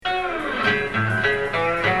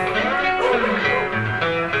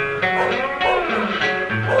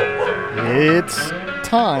It's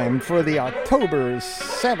time for the October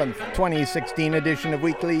 7th, 2016 edition of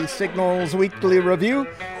Weekly Signals Weekly Review,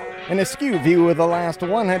 an askew view of the last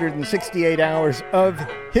 168 hours of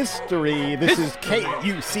history. This is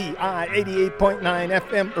KUCI 88.9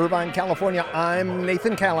 FM, Irvine, California. I'm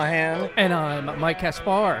Nathan Callahan. And I'm Mike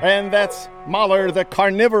Kaspar. And that's Mahler the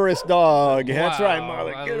carnivorous dog. Wow, That's right,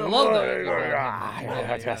 Mahler. I Get him love on.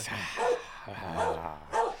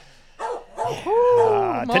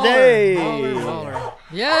 Today. Mahler.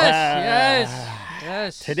 Yes.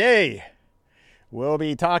 Today, we'll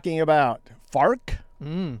be talking about FARC,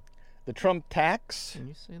 the Trump tax, Can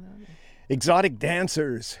you say that? exotic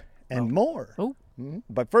dancers, and more. Oh.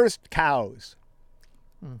 But first, cows.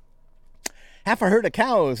 Half a herd of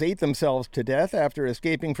cows ate themselves to death after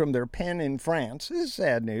escaping from their pen in France. This is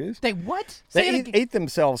sad news. They what? They Say it ate, again. ate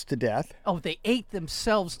themselves to death. Oh, they ate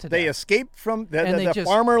themselves to They death. escaped from And they the just-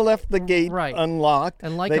 farmer left the gate Right. unlocked.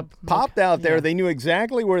 And like they a- popped out there. yeah. They knew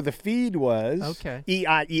exactly where the feed was. Okay.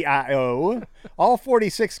 E-I-E-I-O. All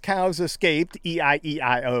 46 cows escaped.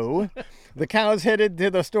 E-I-E-I-O. The cows headed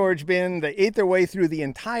to the storage bin. They ate their way through the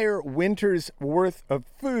entire winter's worth of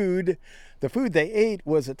food. The food they ate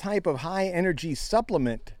was a type of high-energy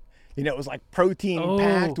supplement. You know, it was like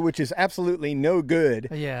protein-packed, which is absolutely no good.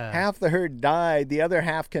 Yeah. Half the herd died. The other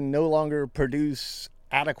half can no longer produce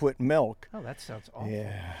adequate milk. Oh, that sounds awful.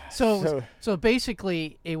 Yeah. So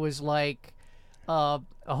basically, it was like a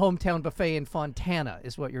hometown buffet in Fontana,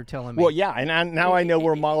 is what you're telling me. Well, yeah, and now I know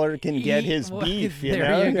where Mahler can get his Well, beef. You there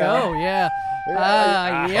know? you go. Yeah.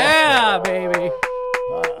 Yeah, baby.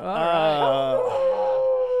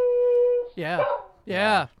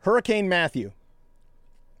 Yeah. Hurricane Matthew.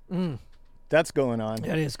 That's going on.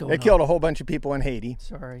 That is going It on. killed a whole bunch of people in Haiti.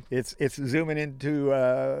 Sorry. It's zooming into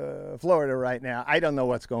Florida right now. I don't know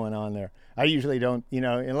what's going on there. I usually don't,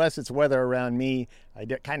 unless it's weather around me, I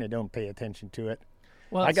kind of don't pay attention to it.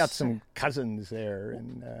 Well, I got it's- some cousins there,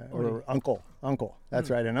 and or uncle. That's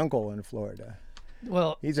right, an uncle in Florida.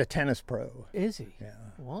 Well, He's a tennis pro. is he? Yeah.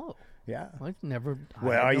 Whoa. Yeah. I've never. I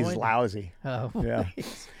Well, had no he's idea. lousy. Oh, Yeah.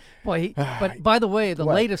 Boy, but by the way, the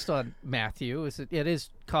What? latest on Matthew is that it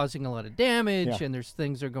is causing a lot of damage, Yeah. and there's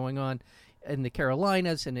things are going on in the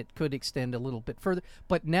Carolinas, and it could extend a little bit further.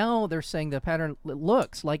 But now they're saying the pattern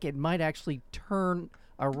looks like it might actually turn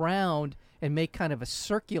around and make kind of a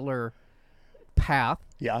circular path,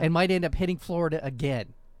 Yeah. and might end up hitting Florida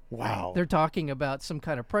again. Wow. They're talking about some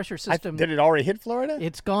kind of pressure system. Did it already hit Florida?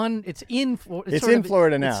 It's gone. It's in. It's sort in of-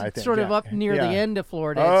 Florida now, It's I think, sort of yeah. up near Yeah. the end of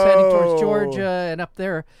Florida. It's heading Oh. towards Georgia and up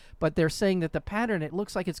there. But they're saying that the pattern. It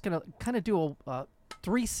looks like it's going to kind of do a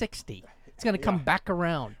 360. It's going to come back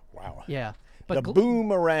around. Wow. Yeah. The But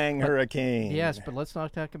boomerang hurricane. yes, but let's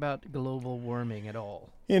not talk about global warming at all.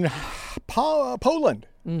 In Poland,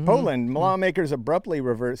 Mm-hmm. lawmakers abruptly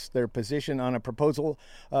reversed their position on a proposal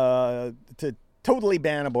to totally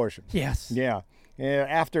ban abortion. Yes. Yeah.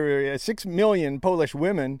 After 6 million Polish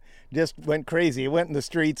women just went crazy, went in the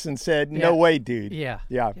streets and said, "No Yeah. way, dude." Yeah.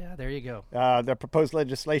 Yeah. Yeah. There you go. The proposed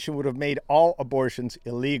legislation would have made all abortions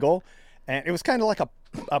illegal. And it was kind of like a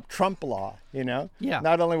Trump law, Yeah.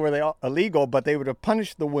 Not only were they all illegal, but they would have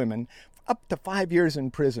punished the women up to 5 years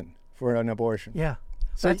in prison for an abortion. Yeah.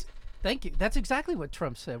 So Thank you. That's exactly what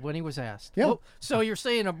Trump said when he was asked. Yeah. Oh, so you're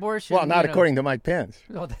saying abortion? Well, not according to Mike Pence.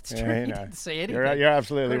 Oh, that's true. Yeah, He didn't say anything. You're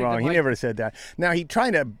absolutely According to wrong. He Mike- never said that. Now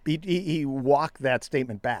he walked that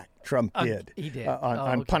statement back. Trump did. he did.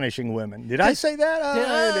 on Okay. punishing women. Did I say that?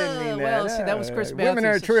 I didn't mean that. Well, see, that was Chris Women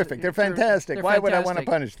are Matthews. terrific. They're fantastic. They're Why would I want to fantastic.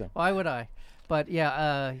 punish them? Why would I? But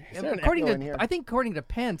yeah, there an according echo in to here? I think according to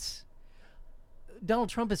Pence, Donald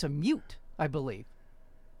Trump is a mute. I believe.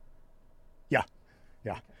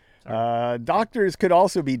 Yeah. Doctors could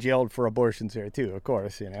also be jailed for abortions here too. Of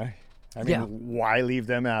course, I mean, Yeah. why leave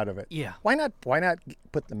them out of it? Yeah. Why not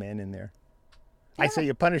put the men in there? I say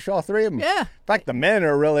you punish all three of them. Yeah. In fact, the men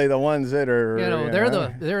are really the ones that are.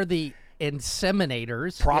 They're the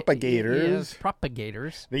inseminators, Propagators. Yeah,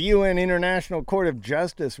 propagators. The UN International Court of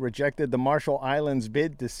Justice rejected the Marshall Islands'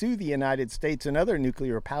 bid to sue the United States and other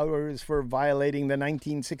nuclear powers for violating the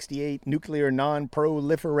 1968 Nuclear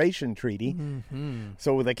Non-Proliferation Treaty.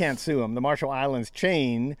 So they can't sue them. The Marshall Islands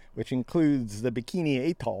chain, which includes the Bikini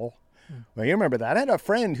Atoll. Well, you remember that. I had a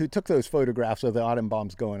friend who took those photographs of the atom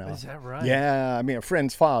bombs going off. Is that right? Yeah, I mean, a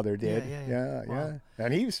friend's father did. Yeah. Wow.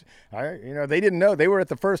 And he was, they didn't know. They were at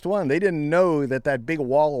the first one. They didn't know that big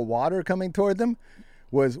wall of water coming toward them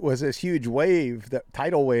was this huge wave, that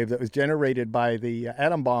tidal wave that was generated by the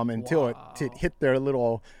atom bomb until it hit their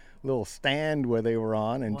little stand where they were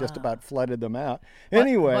on and just about flooded them out.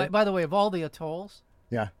 Anyway. By the way, of all the atolls,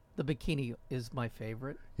 Yeah. the Bikini is my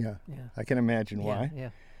favorite. Yeah. Yeah. I can imagine why. Yeah.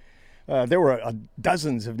 There were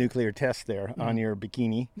dozens of nuclear tests there on your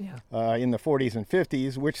bikini in the 40s and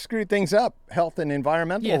 50s, which screwed things up, health and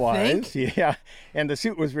environmental-wise. Yeah, and the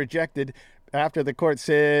suit was rejected after the court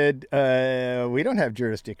said, we don't have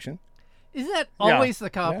jurisdiction. Isn't that always the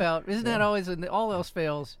cop-out? Isn't that always when all else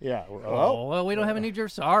fails? Yeah. Well, we don't have any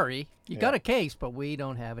jurisdiction. Sorry. You got a case, but we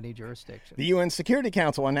don't have any jurisdiction. The UN Security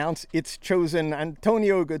Council announced it's chosen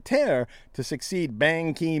Antonio Guterres to succeed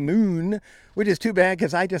Ban Ki-moon, which is too bad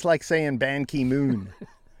because I just like saying Ban Ki-moon.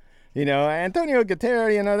 Antonio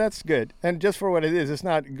Guterres, that's good. And just for what it is, it's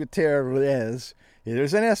not Guterres.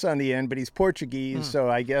 There's an S on the end, but he's Portuguese, so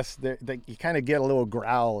I guess you kind of get a little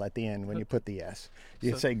growl at the end when you put the S.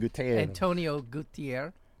 You say Guterres. Antonio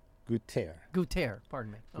Guterres. Guterres,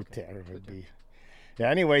 pardon me. Okay. Guterres would be.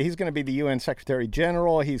 Yeah, anyway, he's going to be the UN Secretary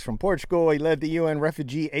General. He's from Portugal. He led the UN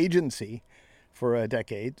Refugee Agency for a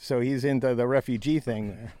decade, so he's into the refugee thing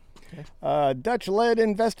there. Okay. Dutch-led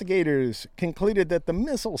investigators concluded that the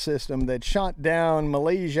missile system that shot down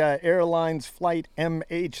Malaysia Airlines flight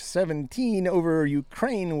MH17 over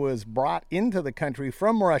Ukraine was brought into the country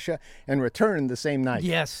from Russia and returned the same night.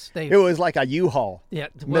 Yes. It was like a U-Haul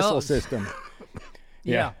missile system.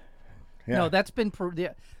 Yeah. No, that's been...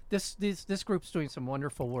 This group's doing some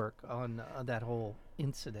wonderful work on that whole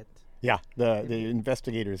incident. Yeah, the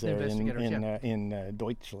investigators there in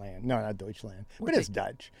Deutschland. No, not Deutschland, but it's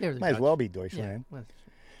Dutch. Might as well be Deutschland.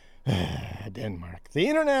 Yeah. Denmark. The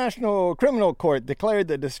International Criminal Court declared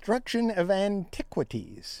the destruction of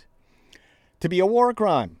antiquities to be a war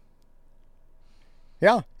crime.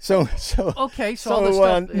 Yeah, so okay, so all this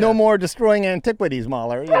stuff, no more destroying antiquities,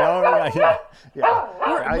 Mahler.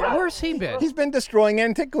 Where's he been? He's been destroying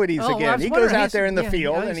antiquities again. He goes out there in the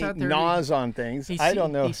field and he gnaws on things. I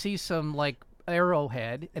don't know. He sees some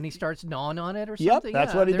arrowhead and he starts gnawing on it or something. Yep,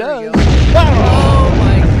 that's what he does. Oh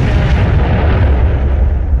my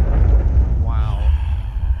God! Wow.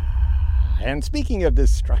 And speaking of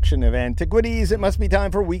destruction of antiquities, it must be time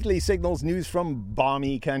for Weekly Signals news from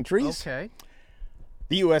balmy countries. Okay.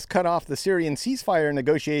 The U.S. cut off the Syrian ceasefire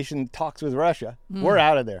negotiation talks with Russia. We're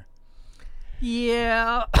out of there.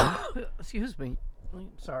 Yeah. Excuse me.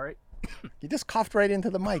 Sorry. You just coughed right into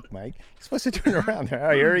the mic, Mike. You're supposed to turn around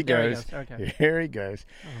there. Oh, here he goes. Okay. Here he goes.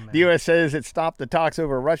 The U.S. says it stopped the talks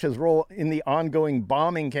over Russia's role in the ongoing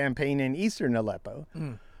bombing campaign in eastern Aleppo.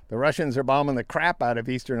 The Russians are bombing the crap out of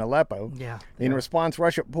eastern Aleppo. Yeah. In response,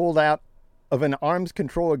 Russia pulled out of an arms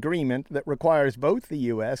control agreement that requires both the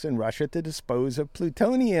U.S. and Russia to dispose of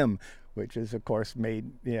plutonium, which is, of course,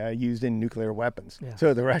 used in nuclear weapons. Yeah.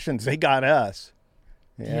 So the Russians, they got us.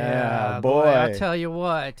 Yeah, boy. I'll tell you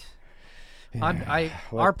what.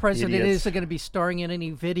 Our president isn't going to be starring in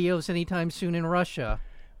any videos anytime soon in Russia.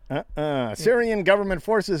 Syrian government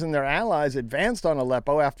forces and their allies advanced on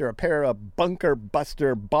Aleppo after a pair of bunker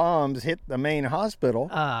buster bombs hit the main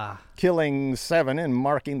hospital, killing 7 and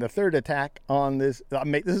marking the third attack on this.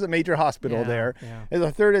 This is a major hospital there. Yeah. It's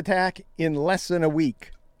a third attack in less than a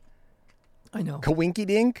week. I know.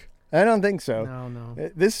 Kawinky-dink? I don't think so. No.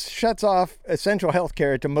 This shuts off essential health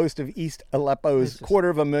care to most of East Aleppo's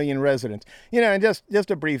 250,000 residents. And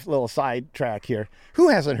just a brief little sidetrack here. Who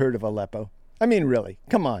hasn't heard of Aleppo? I mean, really,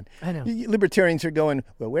 come on. I know. Libertarians are going,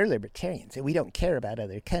 well, we're libertarians and we don't care about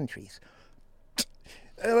other countries.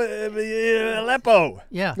 Aleppo.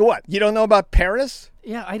 Yeah. What? You don't know about Paris?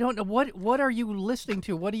 Yeah, I don't know. What are you listening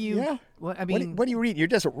to? What do you... Yeah. What do you read? You're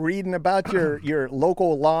just reading about your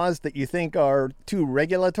local laws that you think are too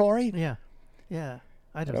regulatory? Yeah.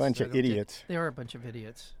 A bunch of idiots. They are a bunch of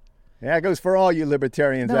idiots. Yeah, it goes for all you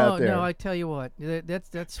libertarians out there. No, I tell you what,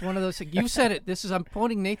 that's one of those things. You said it. I'm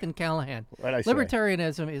quoting Nathan Callahan. What'd I say?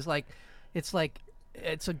 Libertarianism is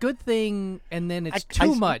it's a good thing, and then it's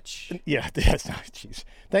too much. Yeah, that's not. Jeez,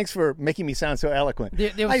 thanks for making me sound so eloquent.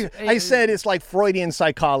 I said it's like Freudian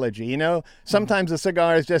psychology. Sometimes a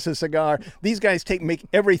cigar is just a cigar. These guys make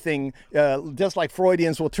everything just like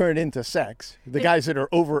Freudians will turn it into sex. The guys that are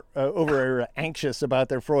over anxious about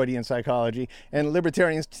their Freudian psychology, and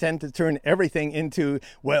libertarians tend to turn everything into,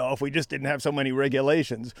 well, if we just didn't have so many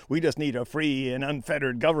regulations, we just need a free and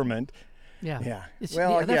unfettered government. Yeah.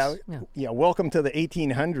 Welcome to the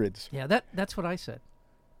 1800s. Yeah, that's what I said.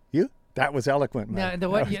 You? That was eloquent, man. Yeah,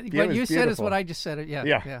 what you said is what I just said.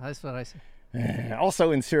 Yeah, that's what I said. Also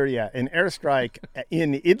in Syria, an airstrike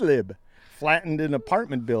in Idlib flattened an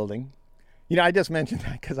apartment building. I just mentioned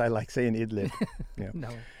that because I like saying Idlib. No.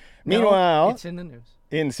 Meanwhile, it's in the news.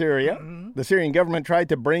 In Syria, the Syrian government tried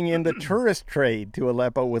to bring in the tourist trade to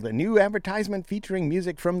Aleppo with a new advertisement featuring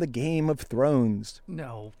music from the Game of Thrones.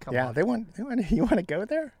 No, come on. Yeah, you want to go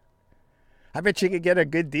there? I bet you could get a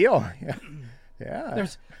good deal. Yeah.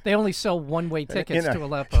 They only sell one-way tickets to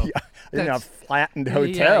Aleppo. In a flattened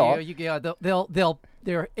hotel.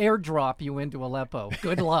 They'll airdrop you into Aleppo.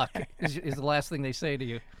 Good luck is the last thing they say to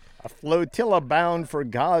you. A flotilla bound for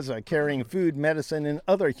Gaza carrying food, medicine, and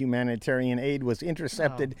other humanitarian aid was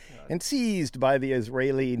intercepted and seized by the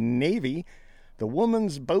Israeli Navy. The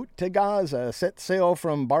woman's boat to Gaza set sail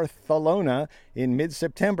from Barcelona in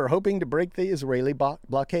mid-September, hoping to break the Israeli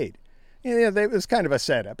blockade. Yeah, it was kind of a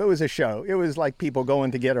setup. It was a show. It was like people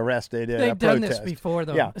going to get arrested at They've a done protest. this before,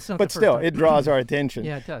 though. Yeah, It's not but the first still, time. it draws our attention.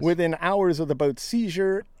 Yeah, it does. Within hours of the boat's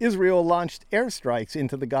seizure, Israel launched airstrikes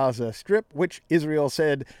into the Gaza Strip, which Israel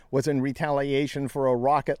said was in retaliation for a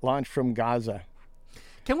rocket launch from Gaza.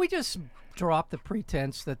 Can we just drop the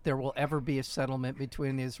pretense that there will ever be a settlement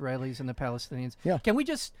between the Israelis and the Palestinians? Yeah. Can we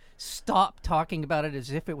just stop talking about it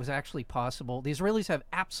as if it was actually possible? The Israelis have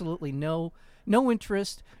absolutely no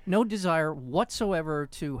interest, no desire whatsoever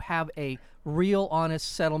to have a real,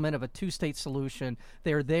 honest settlement of a two-state solution.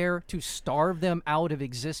 They're there to starve them out of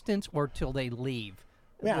existence or till they leave.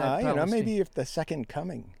 Yeah, maybe if the second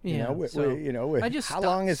coming. Yeah, How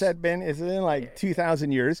long has that been? Is it in like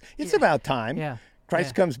 2,000 years? It's about time. Yeah.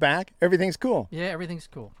 Christ comes back, everything's cool. Yeah, everything's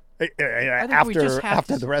cool.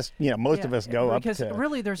 After the rest, most of us go up to because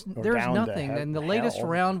really there's down nothing. to In the hell. latest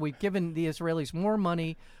round, we've given the Israelis more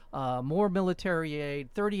money, more military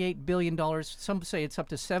aid, $38 billion. Some say it's up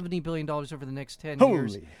to $70 billion over the next 10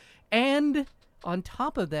 years. Holy. And on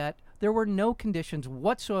top of that, there were no conditions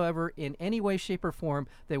whatsoever in any way, shape, or form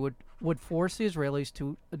that would force the Israelis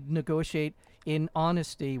to negotiate in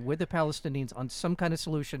honesty with the Palestinians on some kind of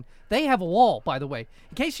solution. They have a wall, by the way.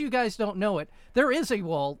 In case you guys don't know it, there is a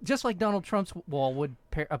wall, just like Donald Trump's wall would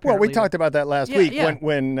apparently. Well, we talked about that last week yeah.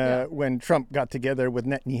 when Trump got together with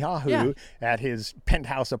Netanyahu at his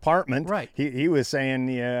penthouse apartment. Right. He was saying,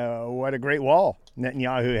 what a great wall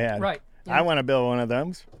Netanyahu had. Right. I want to build one of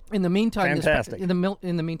those. In the meantime, Fantastic. in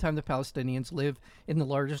the meantime, the Palestinians live in the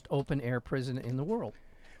largest open-air prison in the world.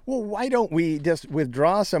 Well, why don't we just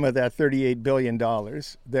withdraw some of that $38 billion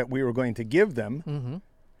that we were going to give them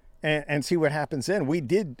and see what happens then? We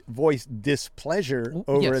did voice displeasure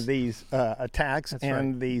over these attacks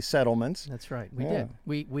and the settlements. That's right. We did.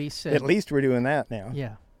 We said... At least we're doing that now.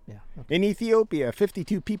 Yeah. Okay. In Ethiopia,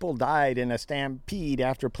 52 people died in a stampede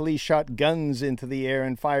after police shot guns into the air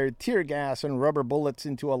and fired tear gas and rubber bullets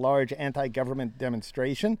into a large anti-government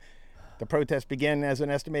demonstration. The protest began as an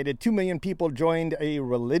estimated 2 million people joined a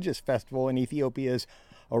religious festival in Ethiopia's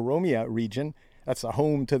Oromia region. That's the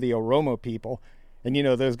home to the Oromo people. And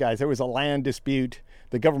those guys, there was a land dispute.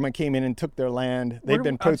 The government came in and took their land. They've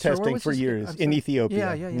been protesting for years in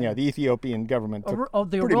Ethiopia. Yeah. The Ethiopian government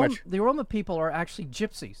took the pretty much. The Oromo people are actually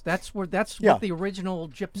gypsies. That's what the original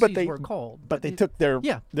gypsies were called. But they took their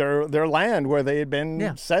land where they had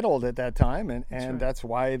been settled at that time, and that's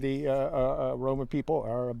why the Roma people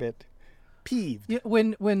are a bit peeved. Yeah,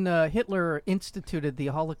 when Hitler instituted the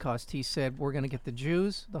Holocaust, he said we're going to get the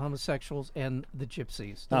Jews, the homosexuals, and the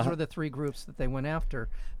gypsies. Those were the three groups that they went after.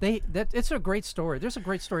 It's a great story. There's a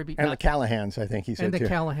great story. And the Callahans, I think he said and the too.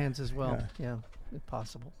 Callahans as well. Yeah, if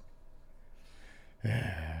possible.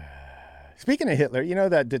 Speaking of Hitler,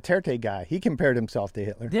 that Duterte guy, he compared himself to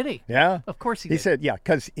Hitler. Did he? Yeah. Of course he did. He said,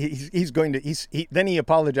 because he's going to, then he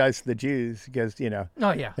apologized to the Jews because,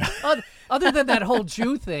 Oh, yeah. Other than that whole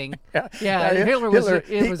Jew thing. Hitler was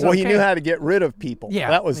he knew how to get rid of people. Yeah.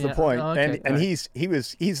 That was the point. Okay, and he's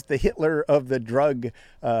the Hitler of the drug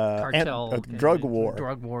cartel. Drug war.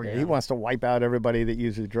 Drug war, He wants to wipe out everybody that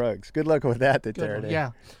uses drugs. Good luck with that, Duterte.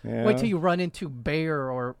 Yeah. Wait till you run into Bayer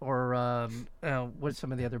or what's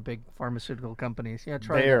some of the other big pharmaceutical companies. Yeah,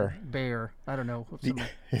 try Bayer. Bayer. I don't know.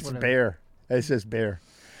 It's Bayer. It says Bayer.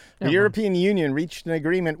 The European Union reached an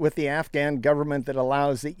agreement with the Afghan government that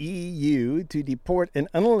allows the EU to deport an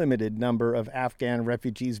unlimited number of Afghan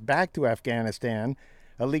refugees back to Afghanistan.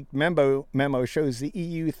 A leaked memo shows the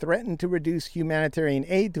EU threatened to reduce humanitarian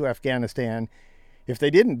aid to Afghanistan if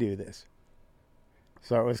they didn't do this.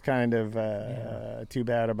 So it was kind of too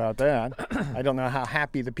bad about that. I don't know how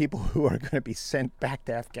happy the people who are going to be sent back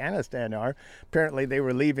to Afghanistan are. Apparently they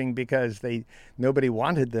were leaving because nobody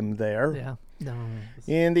wanted them there. Yeah. No.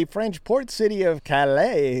 In the French port city of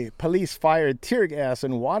Calais, police fired tear gas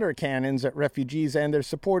and water cannons at refugees and their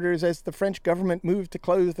supporters as the French government moved to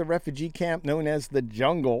close the refugee camp known as the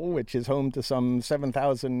Jungle, which is home to some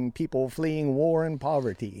 7,000 people fleeing war and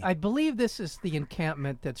poverty. I believe this is the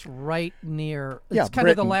encampment that's right near. It's kind Britain.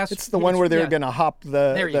 of the last. It's the one where they're going to hop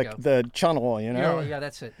the channel, Yeah,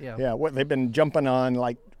 that's it. Yeah. Yeah, they've been jumping on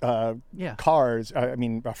like cars.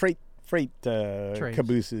 Freight freight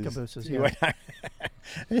cabooses. Cabooses, yeah.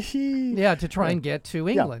 He- Yeah, to try and get to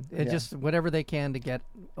England. yeah. Just whatever they can to get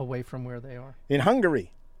away from where they are. In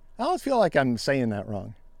Hungary. I always feel like I'm saying that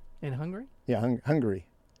wrong. In Hungary? Yeah, Hungary.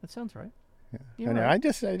 That sounds right. I You're know, right. I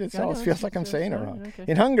just Yeah, always no, feels like I'm it's saying it right, wrong. okay.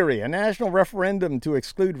 In Hungary, a national referendum to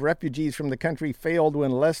exclude refugees from the country failed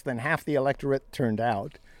when less than half the electorate turned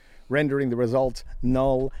out, rendering the results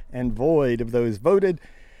null and void. Of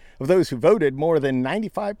those who voted, more than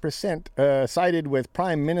 95% sided with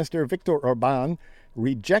Prime Minister Viktor Orban,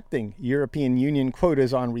 rejecting European Union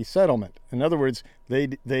quotas on resettlement. In other words,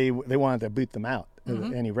 they wanted to boot them out.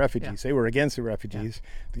 Any refugees. Yeah. They were against the refugees.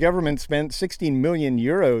 The government spent 16 million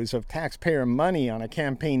euros of taxpayer money on a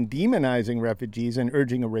campaign demonizing refugees and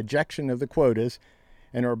urging a rejection of the quotas.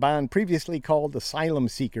 And Orban previously called asylum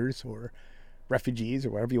seekers, or refugees,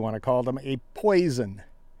 or whatever you want to call them, a poison.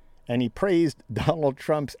 And he praised Donald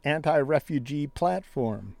Trump's anti-refugee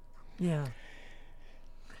platform. Yeah.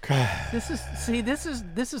 This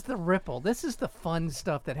is the ripple. This is the fun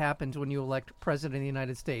stuff that happens when you elect president of the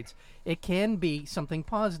United States. It can be something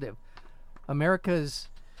positive. America's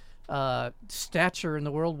stature in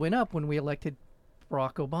the world went up when we elected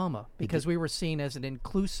Barack Obama because we were seen as an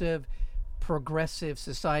inclusive, progressive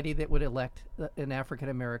society that would elect an African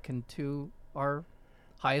American to our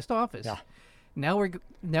highest office. Yeah. Now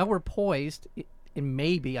we're poised, and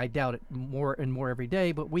maybe, I doubt it more and more every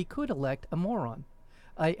day, but we could elect a moron.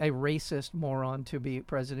 A racist moron to be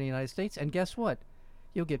president of the United States. And guess what?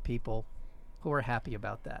 You'll get people who are happy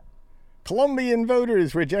about that. Colombian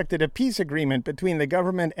voters rejected a peace agreement between the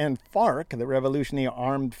government and FARC, the Revolutionary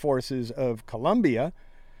Armed Forces of Colombia,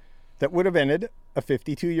 that would have ended a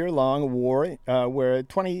 52-year-long war where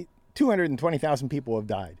 220,000 people have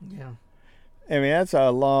died. Yeah. I mean, that's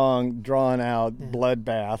a long, drawn-out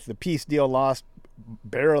bloodbath. The peace deal lost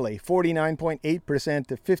barely, 49.8%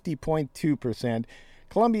 to 50.2%.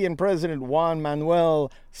 Colombian President Juan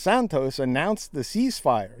Manuel Santos announced the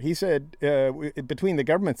ceasefire. He said between the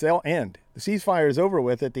governments, they'll end. The ceasefire is over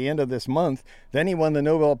with at the end of this month. Then he won the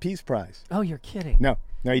Nobel Peace Prize. Oh, you're kidding. No,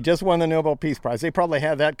 he just won the Nobel Peace Prize. They probably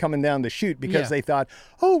had that coming down the chute because they thought,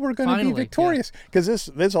 oh, we're going to be Finally, victorious. Because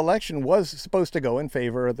this election was supposed to go in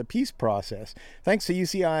favor of the peace process. Thanks to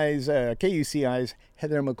KUCI's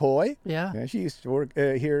Heather McCoy. Yeah. She used to work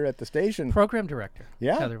here at the station. Program director.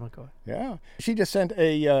 Yeah. Heather McCoy. Yeah. She just sent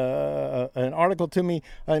an article to me,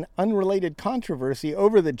 an unrelated controversy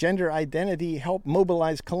over the gender identity helped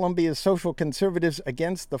mobilize Colombia's social conservatives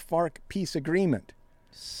against the FARC peace agreement.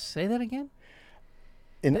 Say that again?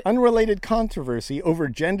 An unrelated controversy over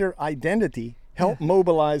gender identity helped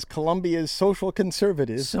mobilize Colombia's social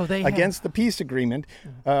conservatives against the peace agreement.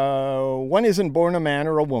 One isn't born a man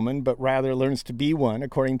or a woman, but rather learns to be one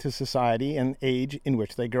according to society and age in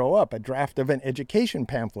which they grow up. A draft of an education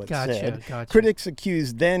pamphlet said. Critics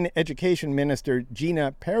accused then Education Minister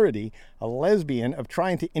Gina Parody, a lesbian, of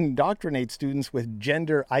trying to indoctrinate students with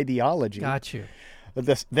gender ideology. Got you.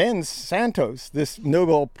 Then Santos, this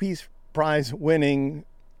Nobel Peace Prize winning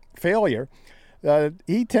failure,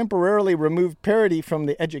 he temporarily removed Parody from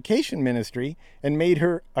the education ministry and made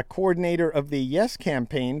her a coordinator of the Yes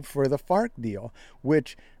campaign for the FARC deal,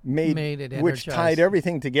 which tied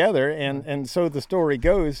everything together. And so the story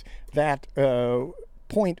goes that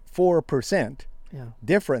 0.4%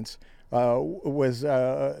 difference was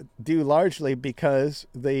due largely because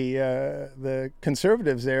the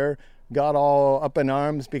conservatives there got all up in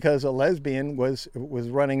arms because a lesbian was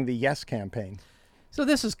running the Yes campaign. So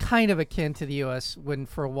this is kind of akin to the U.S. when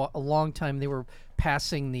for a long time they were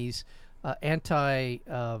passing these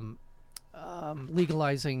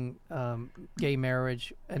legalizing gay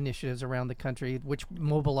marriage initiatives around the country, which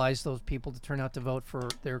mobilized those people to turn out to vote for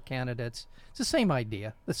their candidates. It's the same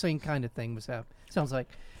idea. The same kind of thing was happening. Sounds like.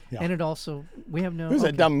 Yeah. And it also, we have no... It was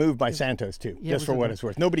a dumb move by Santos, too, just for what it's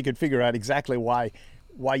worth. Nobody could figure out exactly why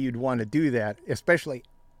you'd want to do that, especially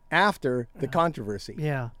after the controversy.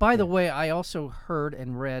 Yeah. By the way, I also heard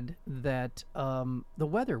and read that the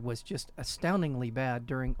weather was just astoundingly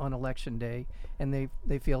bad on Election Day, and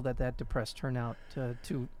they feel that depressed turnout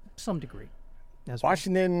to some degree.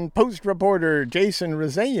 Washington Post reporter Jason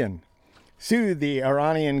Rezaian sued the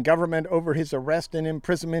Iranian government over his arrest and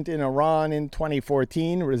imprisonment in Iran in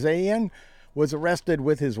 2014. Rezaian was arrested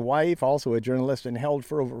with his wife, also a journalist, and held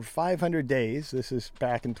for over 500 days. This is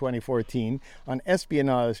back in 2014, on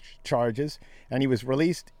espionage charges, and he was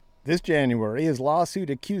released this January. His lawsuit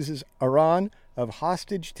accuses Iran of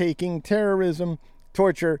hostage-taking, terrorism,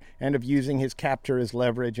 torture, and of using his capture as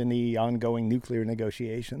leverage in the ongoing nuclear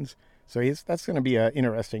negotiations. So that's going to be an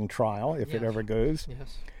interesting trial if it Yeah. ever goes.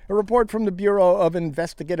 Yes. A report from the Bureau of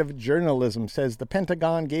Investigative Journalism says the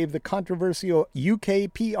Pentagon gave the controversial UK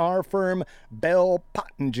PR firm Bell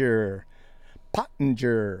Pottinger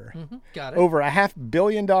Got it. over $500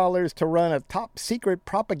 million to run a top-secret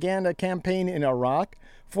propaganda campaign in Iraq.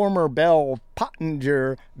 Former Bell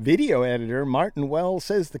Pottinger video editor Martin Wells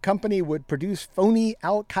says the company would produce phony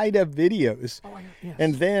Al-Qaeda videos, Yes.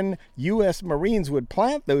 and then U.S. Marines would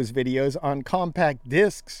plant those videos on compact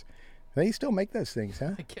discs. They still make those things,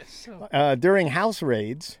 huh? I guess so. During house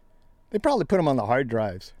raids. They probably put them on the hard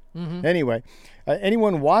drives. Anyway,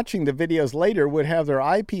 anyone watching the videos later would have their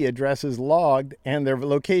IP addresses logged and their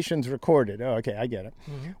locations recorded. Oh, okay, I get it.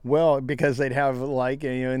 Well, because they'd have, like,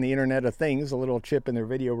 in the Internet of Things, a little chip in their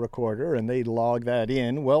video recorder, and they'd log that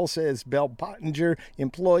in. Wells says Bell Pottinger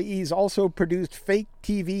employees also produced fake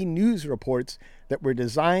TV news reports that were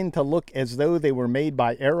designed to look as though they were made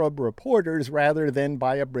by Arab reporters rather than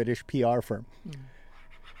by a British PR firm.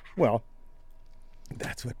 Well,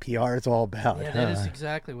 that's what PR is all about. Yeah, that is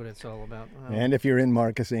exactly what it's all about. Wow. And if you're in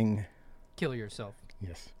marketing, Kill yourself,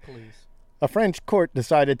 yes. please. A French court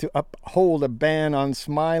decided to uphold a ban on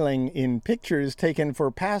smiling in pictures taken for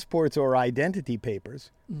passports or identity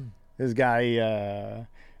papers. This guy,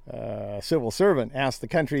 civil servant, asked the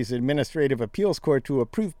country's administrative appeals court to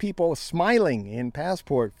approve people smiling in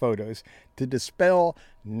passport photos to dispel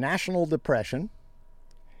national depression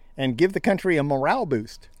and give the country a morale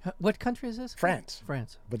boost. What country is this? France.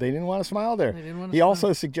 France. But they didn't want to smile there. They didn't want to He smile.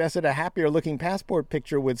 also suggested a happier-looking passport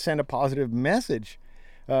picture would send a positive message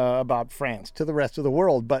about France to the rest of the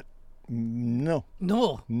world. But no.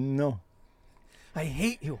 I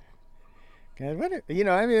hate you. And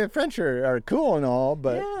the French are cool and all,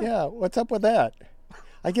 but yeah, what's up with that?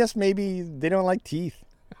 I guess maybe they don't like teeth.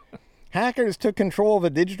 Hackers took control of a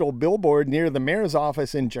digital billboard near the mayor's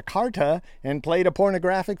office in Jakarta and played a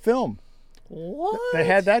pornographic film. What? They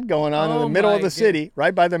had that going on in Oh the middle my of the city,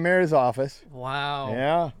 right by the mayor's office. Wow.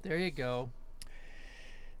 Yeah. There you go.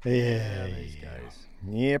 Yeah. These guys.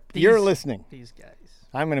 Yep. You're listening. These guys.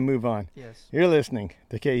 I'm going to move on. Yes. You're listening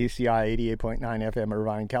to KUCI 88.9 FM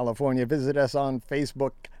Irvine, California. Visit us on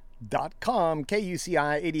Facebook.com,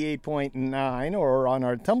 KUCI 88.9, or on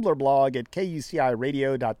our Tumblr blog at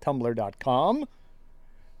kuciradio.tumblr.com,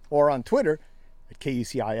 or on Twitter at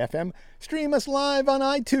KUCI FM. Stream us live on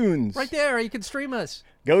iTunes. Right there. You can stream us.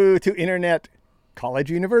 Go to Internet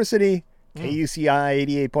College University, KUCI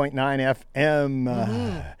 88.9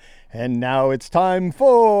 FM. And now it's time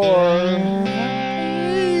for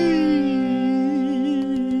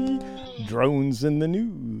Drones in the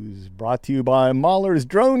News, brought to you by Mahler's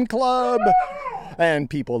Drone Club and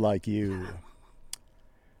people like you.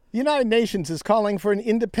 The United Nations is calling for an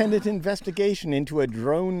independent investigation into a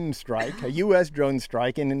drone strike, a U.S. drone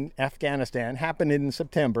strike in Afghanistan, happened in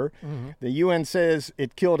September. The UN says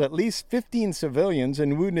it killed at least 15 civilians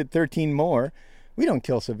and wounded 13 more. We don't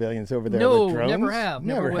kill civilians over there with drones. Never have.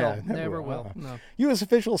 Never will. have, Never will. No. U.S.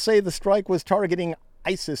 officials say the strike was targeting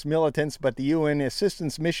ISIS militants, but the UN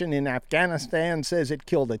assistance mission in Afghanistan says it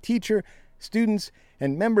killed a teacher, students,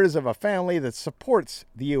 and members of a family that supports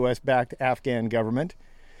the U.S.-backed Afghan government.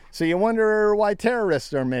 So you wonder why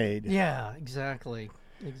terrorists are made. Yeah, exactly.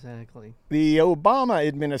 The Obama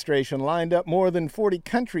administration lined up more than 40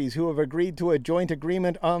 countries who have agreed to a joint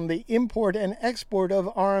agreement on the import and export of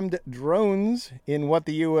armed drones in what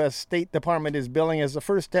the U.S. State Department is billing as the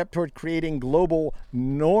first step toward creating global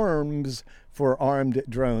norms for armed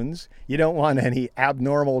drones. You don't want any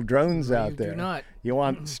abnormal drones out there. You do not. You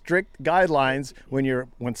want strict guidelines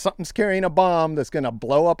when something's carrying a bomb that's going to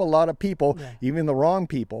blow up a lot of people, even the wrong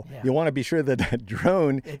people. Yeah. You want to be sure that the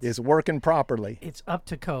drone is working properly. It's up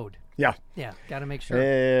to code. Yeah. Yeah, got to make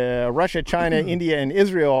sure. Russia, China, India, and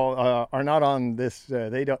Israel are not on this.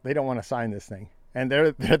 They don't want to sign this thing, and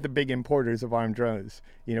they're the big importers of armed drones.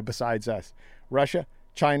 Besides us, Russia,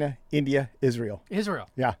 China, India, Israel.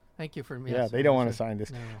 Yeah. Thank you for Yeah, they don't want to sign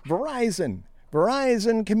this. Verizon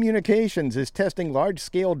Communications is testing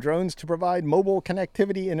large-scale drones to provide mobile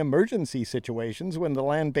connectivity in emergency situations when the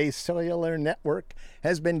land-based cellular network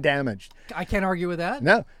has been damaged. I can't argue with that.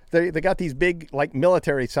 No, they got these big, like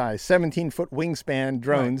military-size, 17-foot wingspan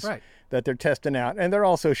drones that they're testing out, and they're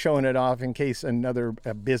also showing it off in case another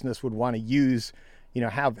business would want to use,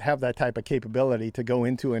 have that type of capability to go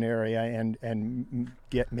into an area and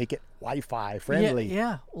make it Wi-Fi friendly.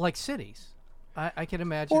 Yeah, like cities. I can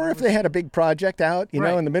imagine. Or if they had a big project out, in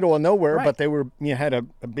the middle of nowhere, but they were had a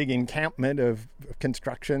big encampment of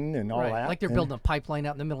construction and all that. Like they're building a pipeline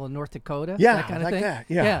out in the middle of North Dakota. Yeah, that kind of like thing. that.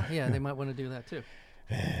 Yeah. Yeah, they might want to do that too.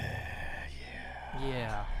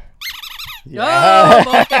 Yeah. Yeah.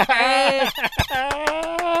 Oh, okay. Yay!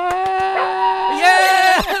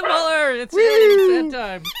 Yeah, Mueller! It's that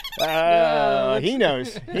time. He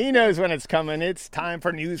knows. He knows when it's coming. It's time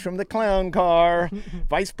for news from the clown car.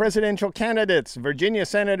 Vice presidential candidates, Virginia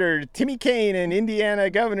Senator Timmy Kaine and Indiana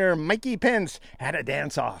Governor Mikey Pence had a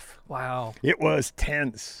dance-off. Wow. It was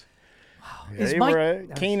tense. Is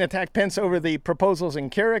Kaine attacked Pence over the proposals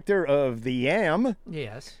and character of the yam.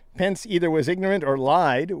 Yes. Pence either was ignorant or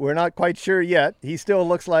lied. We're not quite sure yet. He still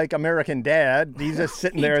looks like American Dad. He's just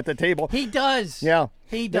sitting there at the table. He does. Yeah.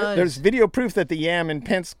 He does. There's video proof that the yam and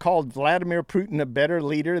Pence called Vladimir Putin a better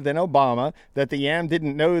leader than Obama, that the yam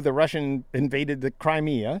didn't know the Russian invaded the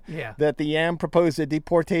Crimea, Yeah. that the yam proposed a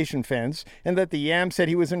deportation fence, and that the yam said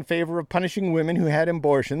he was in favor of punishing women who had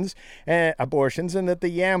abortions, and that the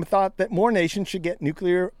yam thought that more nations should get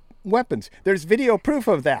nuclear weapons. There's video proof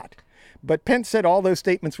of that. But Pence said all those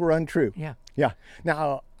statements were untrue. Yeah. Yeah.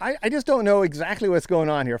 Now, I just don't know exactly what's going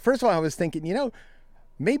on here. First of all, I was thinking,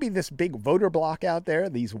 maybe this big voter bloc out there,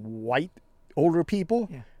 these white older people,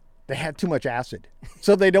 they had too much acid.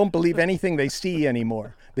 So they don't believe anything they see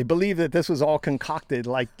anymore. They believe that this was all concocted,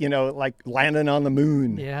 like landing on the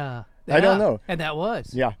moon. Yeah. I don't know. And that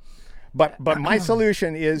was. Yeah. But my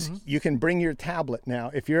solution is you can bring your tablet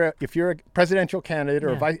now. If you're a presidential candidate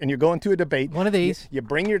or and you're going to a debate, one of these, you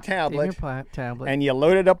bring your tablet, tablet, and you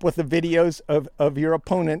load it up with the videos of your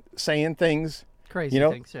opponent saying things,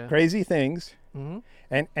 crazy things,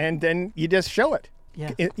 and then you just show it.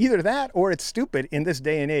 Yeah. Either that or it's stupid in this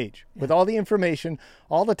day and age with all the information,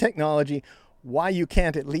 all the technology. Why you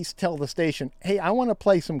can't at least tell the station, hey, I want to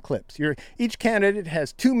play some clips. Each candidate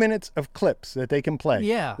has 2 minutes of clips that they can play.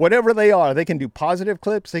 Yeah. Whatever they are. They can do positive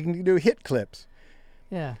clips. They can do hit clips.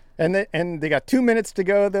 Yeah. And they got 2 minutes to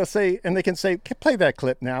go. They'll say, and they can say, play that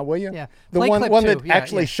clip now, will you? Yeah. The Play one clip that two.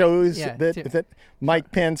 actually shows that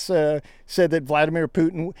Mike Pence said that Vladimir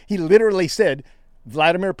Putin, he literally said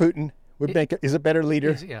Vladimir Putin is a better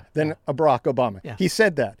leader than a Barack Obama. Yeah. He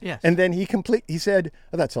said that. Yes. And then he said,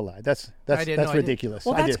 oh, that's a lie. That's ridiculous.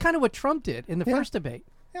 Well, that's kind of what Trump did in the first debate.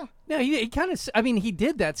 Yeah. No, he kind of, he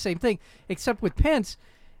did that same thing, except with Pence.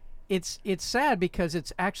 It's sad because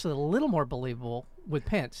it's actually a little more believable with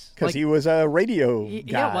Pence. Because he was a radio guy.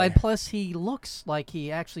 Yeah, well, and plus he looks like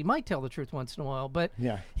he actually might tell the truth once in a while, but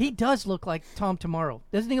he does look like Tom Tomorrow.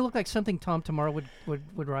 Doesn't he look like something Tom Tomorrow would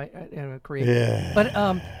write, create? Yeah. But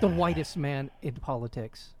the whitest man in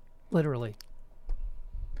politics, literally.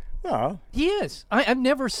 Well, he is. I've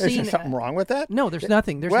never seen. Is there something wrong with that? No, there's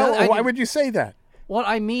nothing. Why would you say that? What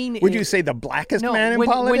I mean would you say the blackest man in when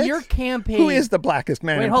politics? When your campaign, who is the blackest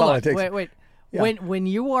man in politics? Wait. Yeah. When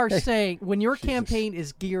you are saying when your campaign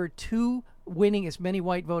is geared to winning as many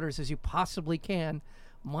white voters as you possibly can,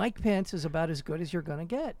 Mike Pence is about as good as you're going to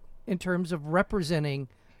get in terms of representing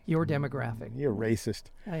your demographic. You're racist.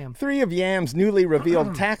 I am. 3 of Yam's newly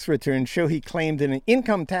revealed tax returns show he claimed an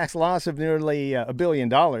income tax loss of nearly $1 billion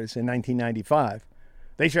in 1995.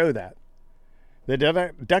 They show that. The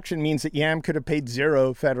deduction means that Yam could have paid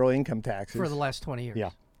 0 federal income taxes for the last 20 years.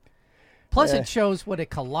 Yeah. Plus, it shows what a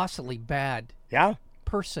colossally bad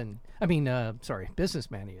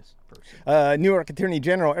businessman he is. New York Attorney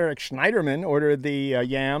General Eric Schneiderman ordered the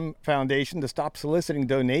Yam Foundation to stop soliciting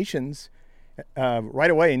donations right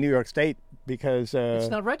away in New York State because it's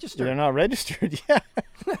not registered. They're not registered. Yeah.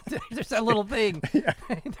 There's that little thing.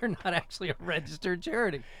 They're not actually a registered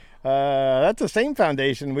charity. That's the same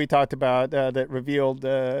foundation we talked about that revealed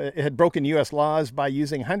it had broken U.S. laws by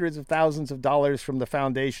using hundreds of thousands of dollars from the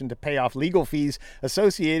foundation to pay off legal fees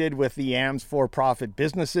associated with the Yam's for-profit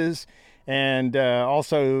businesses, and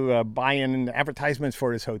also buying advertisements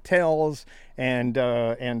for his hotels and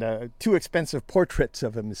 2 expensive portraits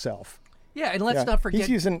of himself. Yeah, and let's not forget he's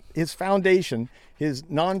using his foundation, his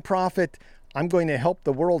nonprofit I'm going to help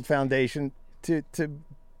the world foundation to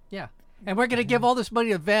and we're going to give all this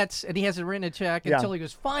money to vets, and he hasn't written a check until he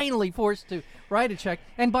was finally forced to write a check.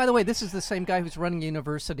 And by the way, this is the same guy who's running a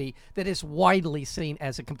university that is widely seen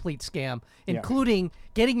as a complete scam, including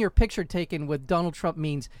getting your picture taken with Donald Trump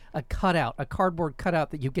means a cardboard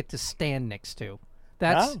cutout that you get to stand next to.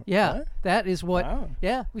 That's that is what. Wow.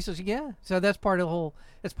 Yeah, we said So that's part of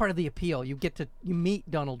the appeal. You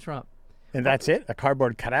meet Donald Trump, and that's it. A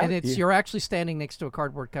cardboard cutout, and you're actually standing next to a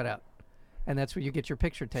cardboard cutout, and that's where you get your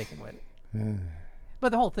picture taken with it.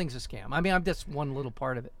 But the whole thing's a scam. I mean, I'm just one little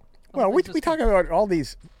part of it. Well, we talk about all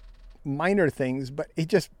these minor things, but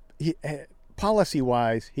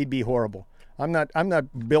policy-wise, he'd be horrible. I'm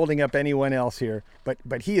not building up anyone else here,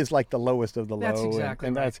 but he is like the lowest of the low. That's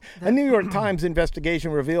exactly right. A New York Times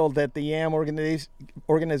investigation revealed that the Yam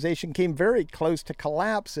organization came very close to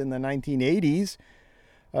collapse in the 1980s.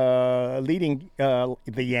 leading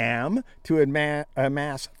the YAM to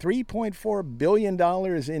amass $3.4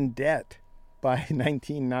 billion in debt by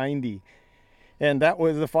 1990. And that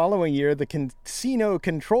was the following year, the Casino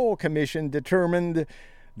Control Commission determined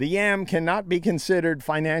the YAM cannot be considered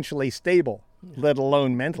financially stable, let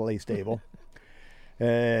alone mentally stable.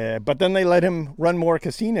 But then they let him run more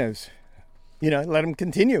casinos. Let him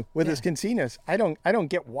continue with his casinos. I don't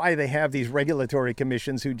get why they have these regulatory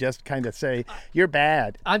commissions who just kind of say, you're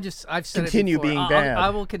bad. I've said Continue it before. being bad. I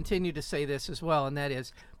will continue to say this as well, and that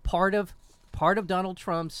is part of Donald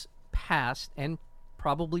Trump's past and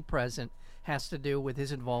probably present has to do with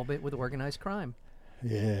his involvement with organized crime.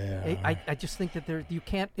 Yeah. I just think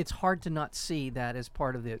that it's hard to not see that as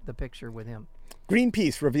part of the picture with him.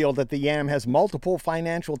 Greenpeace revealed that the YAM has multiple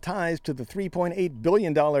financial ties to the $3.8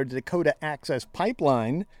 billion Dakota Access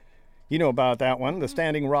Pipeline. You know about that one. The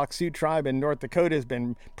Standing Rock Sioux tribe in North Dakota has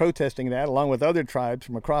been protesting that, along with other tribes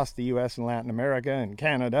from across the U.S. and Latin America and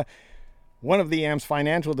Canada. One of the YAM's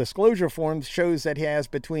financial disclosure forms shows that he has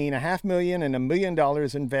between $500,000 and $1 million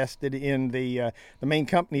invested in the main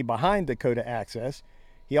company behind Dakota Access.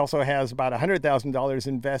 He also has about $100,000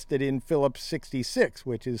 invested in Phillips 66,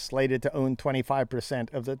 which is slated to own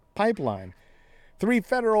 25% of the pipeline. 3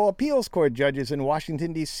 federal appeals court judges in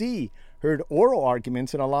Washington, D.C. heard oral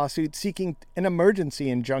arguments in a lawsuit seeking an emergency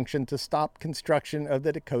injunction to stop construction of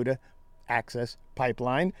the Dakota Access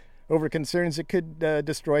Pipeline over concerns it could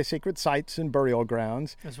destroy sacred sites and burial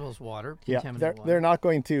grounds. As well as water. Yeah, they're not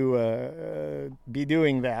going to be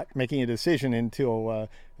doing that, making a decision until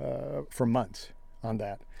for months on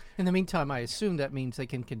that. In the meantime, I assume that means they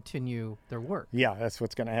can continue their work. Yeah, that's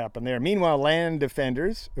what's going to happen there. Meanwhile, land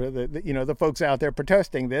defenders, or the folks out there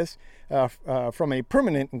protesting this, from a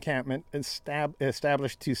permanent encampment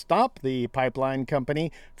established to stop the pipeline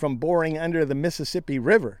company from boring under the Mississippi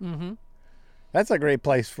River. Mm-hmm. That's a great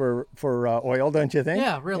place for oil, don't you think?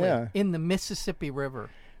 Yeah, really. Yeah. In the Mississippi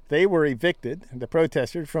River. They were evicted, the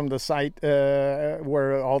protesters, from the site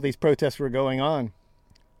where all these protests were going on.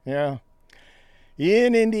 Yeah.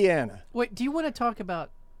 In Indiana. Wait, do you want to talk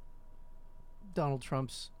about Donald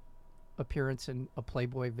Trump's appearance in a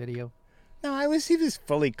Playboy video? No, he was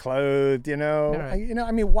fully clothed,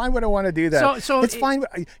 Right. Why would I want to do that? So it's fine.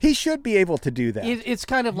 He should be able to do that. It's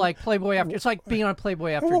kind of like Playboy after. It's like being on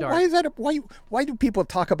Playboy After Dark. Why is that? Why do people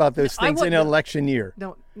talk about those things in an election year?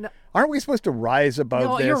 No. Aren't we supposed to rise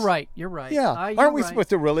above this? You're right. You're right. Yeah. Aren't we supposed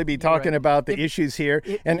to really be talking about the issues here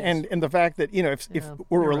and the fact that if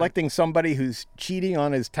we're electing somebody who's cheating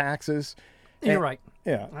on his taxes? You're right.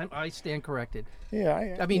 Yeah. I stand corrected.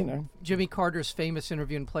 Yeah. I mean, Jimmy Carter's famous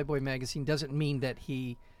interview in Playboy magazine doesn't mean that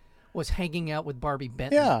he was hanging out with Barbie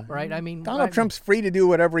Benton. Yeah. Right? I mean, Donald Trump's free to do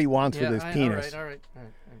whatever he wants with his penis. All right.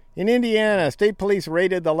 In Indiana, state police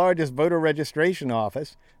raided the largest voter registration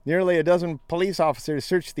office. Nearly a dozen police officers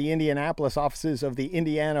searched the Indianapolis offices of the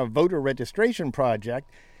Indiana Voter Registration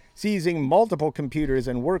Project, seizing multiple computers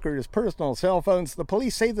and workers' personal cell phones. The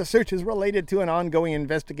police say the search is related to an ongoing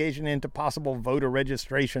investigation into possible voter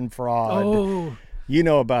registration fraud. Oh. You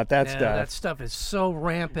know about that stuff. That stuff is so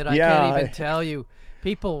rampant, I can't even tell you.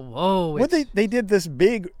 People, they did this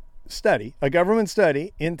big study, a government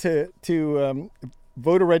study, into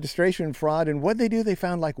voter registration fraud, and what they do, they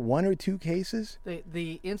found like 1 or 2 cases.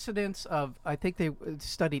 The incidence of, I think they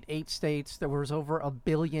studied 8 states. There was over 1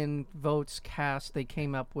 billion votes cast. They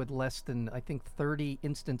came up with less than, I think, 30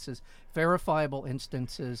 instances, verifiable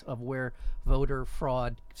instances of where voter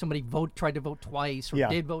fraud, somebody tried to vote twice or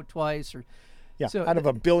did vote twice, or so out of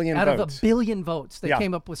 1 billion votes. Out of 1 billion votes, they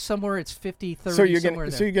came up with somewhere it's 50, 30.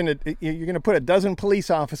 So you're gonna put a dozen police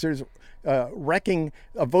officers wrecking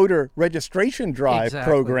a voter registration drive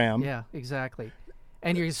program. Yeah, exactly.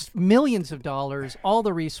 And you're millions of dollars, all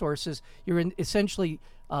the resources. You're essentially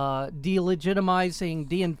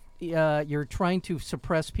delegitimizing. You're trying to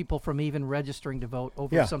suppress people from even registering to vote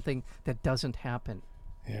over something that doesn't happen.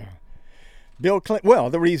 Yeah. Bill Clinton. Well,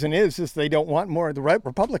 the reason is they don't want more of the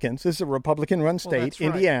Republicans. This is a Republican-run state,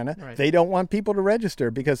 Indiana. Right. They don't want people to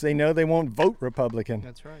register because they know they won't vote Republican.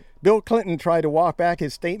 That's right. Bill Clinton tried to walk back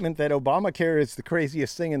his statement that Obamacare is the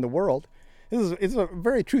craziest thing in the world. It's a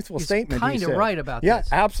very truthful statement. He's kind of right about this. Yeah,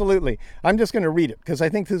 absolutely. I'm just going to read it because I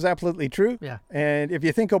think this is absolutely true. Yeah. And if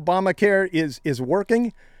you think Obamacare is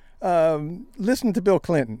working, listen to Bill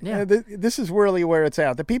Clinton. Yeah. This is really where it's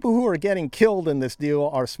at. The people who are getting killed in this deal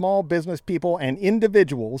are small business people and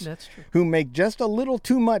individuals That's true. who make just a little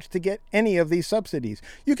too much to get any of these subsidies.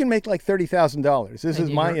 You can make like $30,000. This And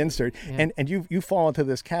is my you're- insert. yeah. And you fall into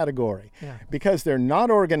this category Yeah. because they're not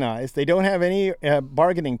organized. They don't have any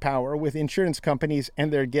bargaining power with insurance companies,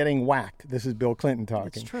 and they're getting whacked. This is Bill Clinton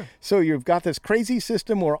talking. It's true. So you've got this crazy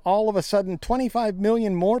system where all of a sudden 25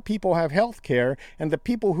 million more people have health care, and the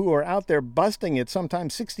people who are out there busting it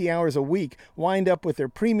sometimes 60 hours a week wind up with their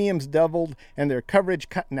premiums doubled and their coverage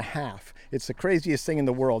cut in half. It's the craziest thing in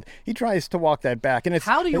the world. He tries to walk that back, and it's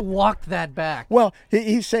How do you walk that back? well,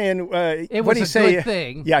 he's saying It what was he a say, good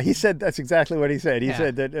thing. Yeah, he said that's exactly what he said. He Yeah.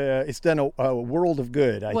 said that it's done a world of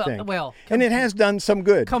good. I Well- think. well, and it has done some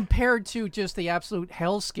good. Compared to just the absolute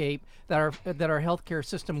hellscape that our healthcare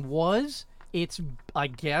system was, it's, I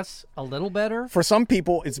guess, a little better. For some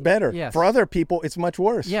people, it's better. Yes. For other people, it's much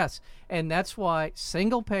worse. Yes, and that's why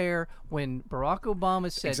single payer, when Barack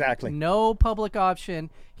Obama said Exactly. no public option,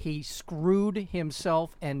 he screwed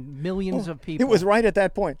himself and millions of people. It was right at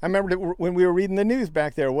that point. I remember when we were reading the news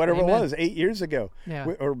back there, whatever Amen. it was, 8 years ago, Yeah.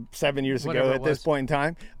 or 7 years Whatever ago it at this was. point in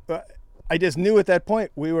time. I just knew at that point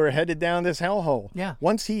we were headed down this hellhole. Yeah.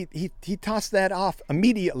 Once he tossed that off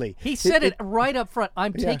immediately. He said it right up front.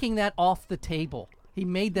 I'm Yeah. taking that off the table. He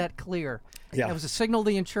made that clear. Yeah. It was a signal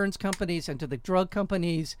to the insurance companies and to the drug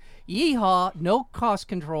companies. Yeehaw! No cost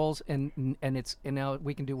controls, and now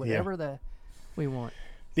we can do whatever we want.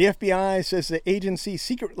 The FBI says the agency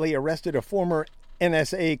secretly arrested a former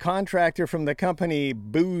NSA contractor from the company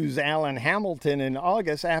Booz Allen Hamilton in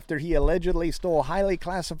August after he allegedly stole highly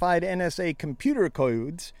classified NSA computer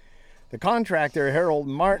codes. The contractor, Harold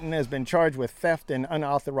Martin, has been charged with theft and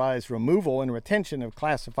unauthorized removal and retention of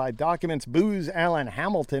classified documents. Booz Allen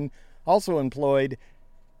Hamilton also employed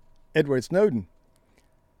Edward Snowden.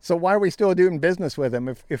 So why are we still doing business with him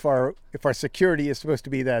if our security is supposed to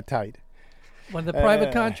be that tight? When the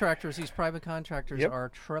private contractors, these private contractors Yep. are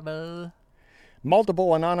trouble.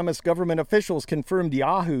 Multiple anonymous government officials confirmed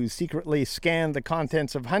Yahoo secretly scanned the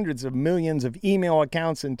contents of hundreds of millions of email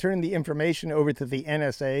accounts and turned the information over to the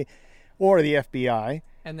NSA or the FBI.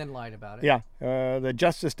 And then lied about it. Yeah, the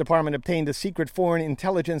Justice Department obtained a secret Foreign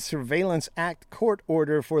Intelligence Surveillance Act court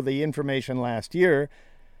order for the information last year.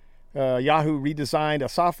 Yahoo redesigned a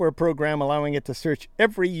software program allowing it to search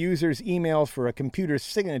every user's emails for a computer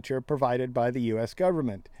signature provided by the U.S.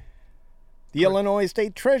 government. The Illinois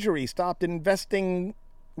State Treasury stopped investing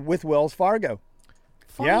with Wells Fargo.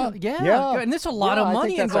 Yeah. And there's a lot of I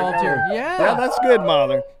money think that's involved okay. here. Yeah. Yeah, that's good,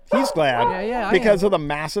 Mother. He's glad. Yeah, I because am. of the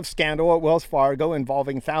massive scandal at Wells Fargo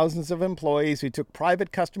involving thousands of employees who took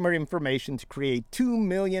private customer information to create 2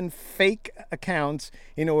 million fake accounts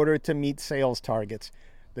in order to meet sales targets.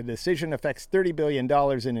 The decision affects $30 billion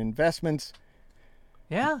in investments.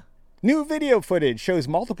 Yeah. New video footage shows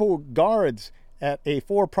multiple guards at a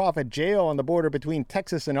for-profit jail on the border between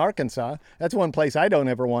Texas and Arkansas. That's one place I don't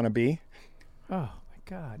ever want to be. Oh, my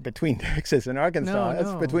God. Between Texas and Arkansas. No,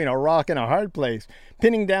 That's no. between a rock and a hard place.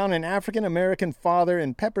 Pinning down an African-American father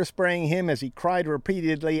and pepper spraying him as he cried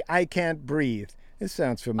repeatedly, "I can't breathe." This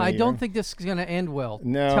sounds familiar. I don't think this is going to end well.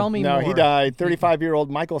 No, Tell me no, more. he died. 35-year-old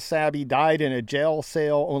Michael Sabbie died in a jail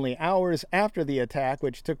cell only hours after the attack,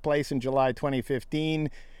 which took place in July 2015.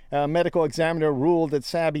 A medical examiner ruled that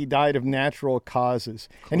Sabbie died of natural causes.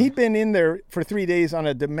 And he'd been in there for 3 days on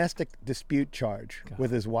a domestic dispute charge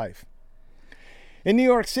with his wife. In New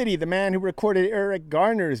York City, the man who recorded Eric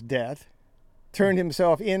Garner's death turned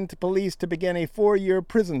himself in to police to begin a 4-year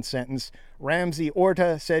prison sentence. Ramsey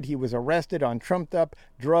Orta said he was arrested on trumped-up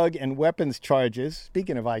drug and weapons charges,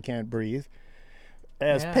 speaking of I Can't Breathe,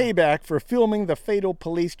 as Yeah. payback for filming the fatal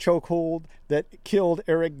police chokehold that killed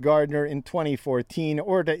Eric Gardner in 2014.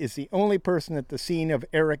 Orta is the only person at the scene of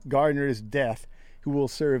Eric Gardner's death who will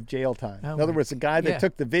serve jail time. Oh In other my- words, the guy that yeah.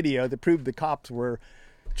 took the video that proved the cops were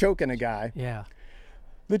choking a guy. Yeah.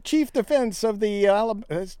 The chief defense of the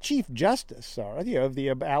Chief Justice, of the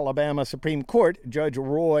Alabama Supreme Court, Judge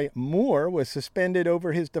Roy Moore, was suspended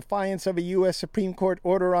over his defiance of a U.S. Supreme Court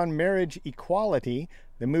order on marriage equality.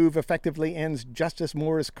 The move effectively ends Justice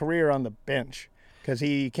Moore's career on the bench because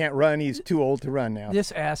he can't run. He's too old to run now.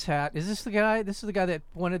 This asshat. Is this the guy? This is the guy that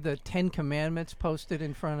wanted the 10 Commandments posted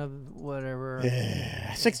in front of whatever.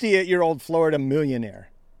 68-year-old Florida millionaire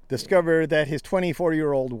discovered that his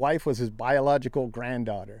 24-year-old wife was his biological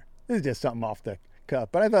granddaughter. This is just something off the cuff,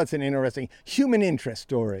 but I thought it's an interesting human interest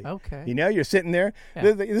story. Okay. You know, you're sitting there.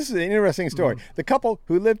 Yeah. This is an interesting story. The couple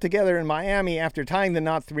who lived together in Miami after tying the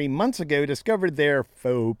knot 3 months ago discovered their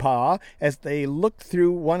faux pas as they looked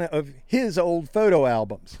through one of his old photo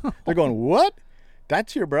albums. They're going, what?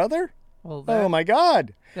 That's your brother? Well, Oh, my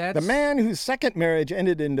God. The that's- man whose second marriage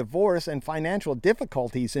ended in divorce and financial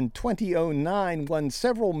difficulties in 2009 won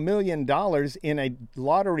several $1 million in a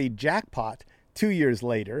lottery jackpot 2 years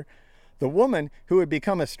later. The woman, who had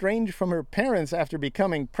become estranged from her parents after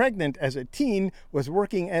becoming pregnant as a teen, was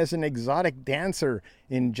working as an exotic dancer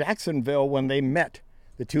in Jacksonville when they met.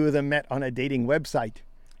 The two of them met on a dating website.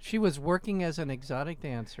 She was working as an exotic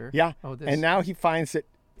dancer. Yeah, Oh, this, and now he finds that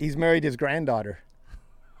he's married his granddaughter.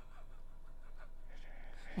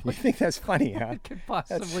 You think that's funny, huh?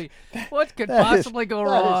 What could that is- possibly go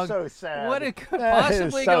that is wrong? so sad. What it could That is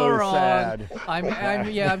possibly so go wrong? sad. I'm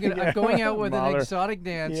going out with an Mahler. exotic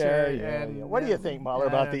dancer. Yeah. And, What do you think, Mahler,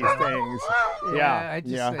 about I these don't things? Yeah, I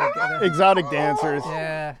just think, exotic dancers.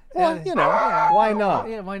 Yeah. Well, yeah. why not?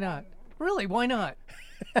 Yeah, why not? Really, why not?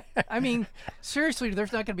 I mean, seriously,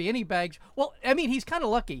 there's not going to be any baggage. Well, I mean, he's kind of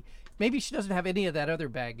lucky. Maybe she doesn't have any of that other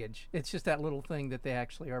baggage. It's just that little thing that they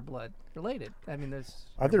actually are blood related. I mean, there's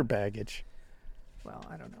Other baggage. well,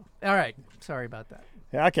 I don't know. All right, sorry about that.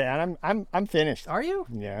 Yeah, okay, and I'm finished. Are you?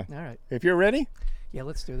 Yeah. All right. If you're ready, Yeah,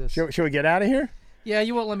 let's do this. should we get out of here? Yeah,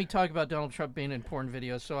 you won't let me talk about Donald Trump being in porn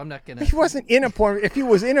videos, so I'm not gonna. He wasn't in a porn. If he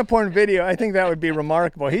was in a porn video, I think that would be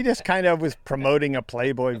remarkable. He just kind of was promoting a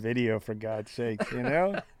Playboy video, for God's sake,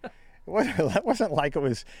 It wasn't like it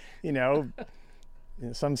was,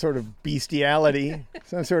 some sort of bestiality,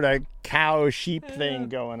 some sort of cow sheep thing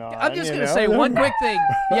going on. I'm just gonna say one quick thing.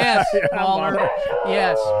 Yes, Mahler. Mahler.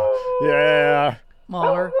 Yes, Yeah.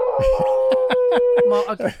 Mahler.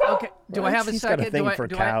 Okay. Do I have a He's got a second? thing for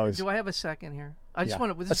cows. Do I have a second here? I just Yeah.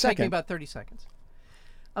 want to. A This take me second. about 30 seconds.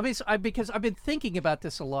 I mean, because I've been thinking about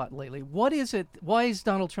this a lot lately. What is it? Why is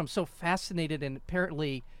Donald Trump so fascinated and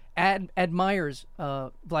apparently admires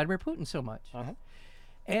Vladimir Putin so much? Uh-huh.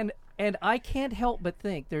 And I can't help but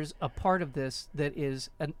think there's a part of this that is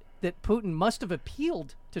that Putin must have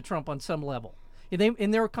appealed to Trump on some level.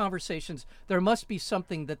 In their conversations, there must be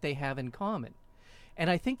something that they have in common. And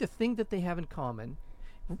I think the thing that they have in common,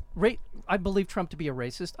 I believe Trump to be a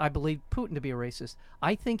racist. I believe Putin to be a racist.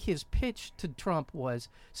 I think his pitch to Trump was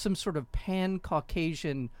some sort of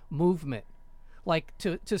pan-Caucasian movement, like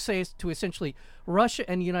to essentially Russia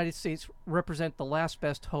and the United States represent the last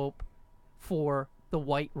best hope for the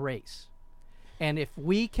white race. And if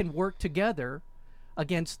we can work together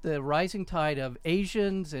against the rising tide of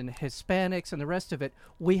Asians and Hispanics and the rest of it,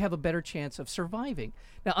 we have a better chance of surviving.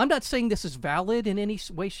 Now, I'm not saying this is valid in any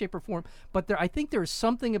way, shape, or form, but I think there is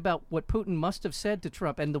something about what Putin must have said to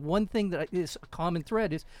Trump. And the one thing that is a common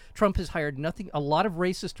thread is Trump has hired a lot of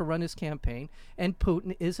racists to run his campaign, and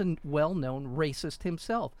Putin is a well-known racist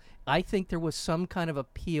himself. I think there was some kind of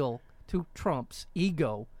appeal to Trump's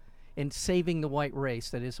ego in saving the white race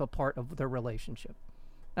that is a part of their relationship.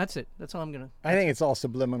 That's it. That's all I'm going to... I think it's all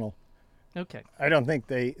subliminal. Okay. I don't think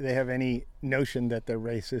they have any notion that they're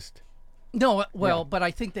racist. No, well, Yeah. but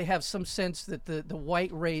I think they have some sense that the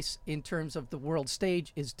white race, in terms of the world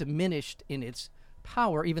stage, is diminished in its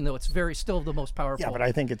power, even though it's still the most powerful. Yeah, but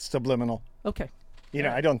I think it's subliminal. Okay.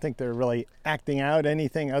 I don't think they're really acting out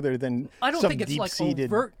anything other than I don't some think it's like deep-seated.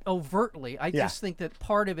 overtly. I Yeah. just think that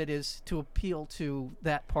part of it is to appeal to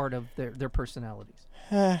that part of their personalities.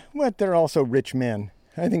 But they're also rich men.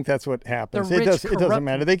 I think that's what happens. They're It rich, doesn't corrupt-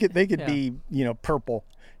 matter. They could Yeah. be purple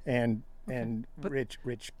and rich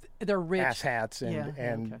They're rich. ass hats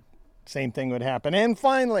and okay. same thing would happen. And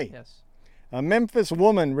finally, Yes. a Memphis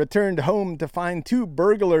woman returned home to find two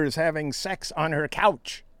burglars having sex on her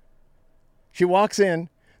couch. She walks in,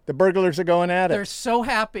 the burglars are going at They're it. so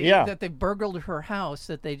happy Yeah. that they burgled her house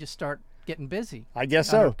that they just start getting busy. I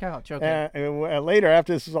guess on so. her couch. Okay. Later,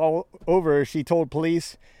 after this was all over, she told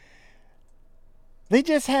police, "They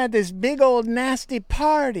just had this big old nasty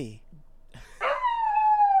party."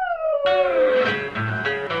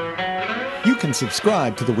 You can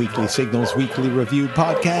subscribe to the Weekly Signals Weekly Review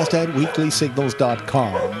podcast at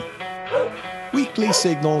weeklysignals.com.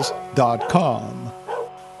 weeklysignals.com.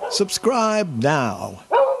 Subscribe now.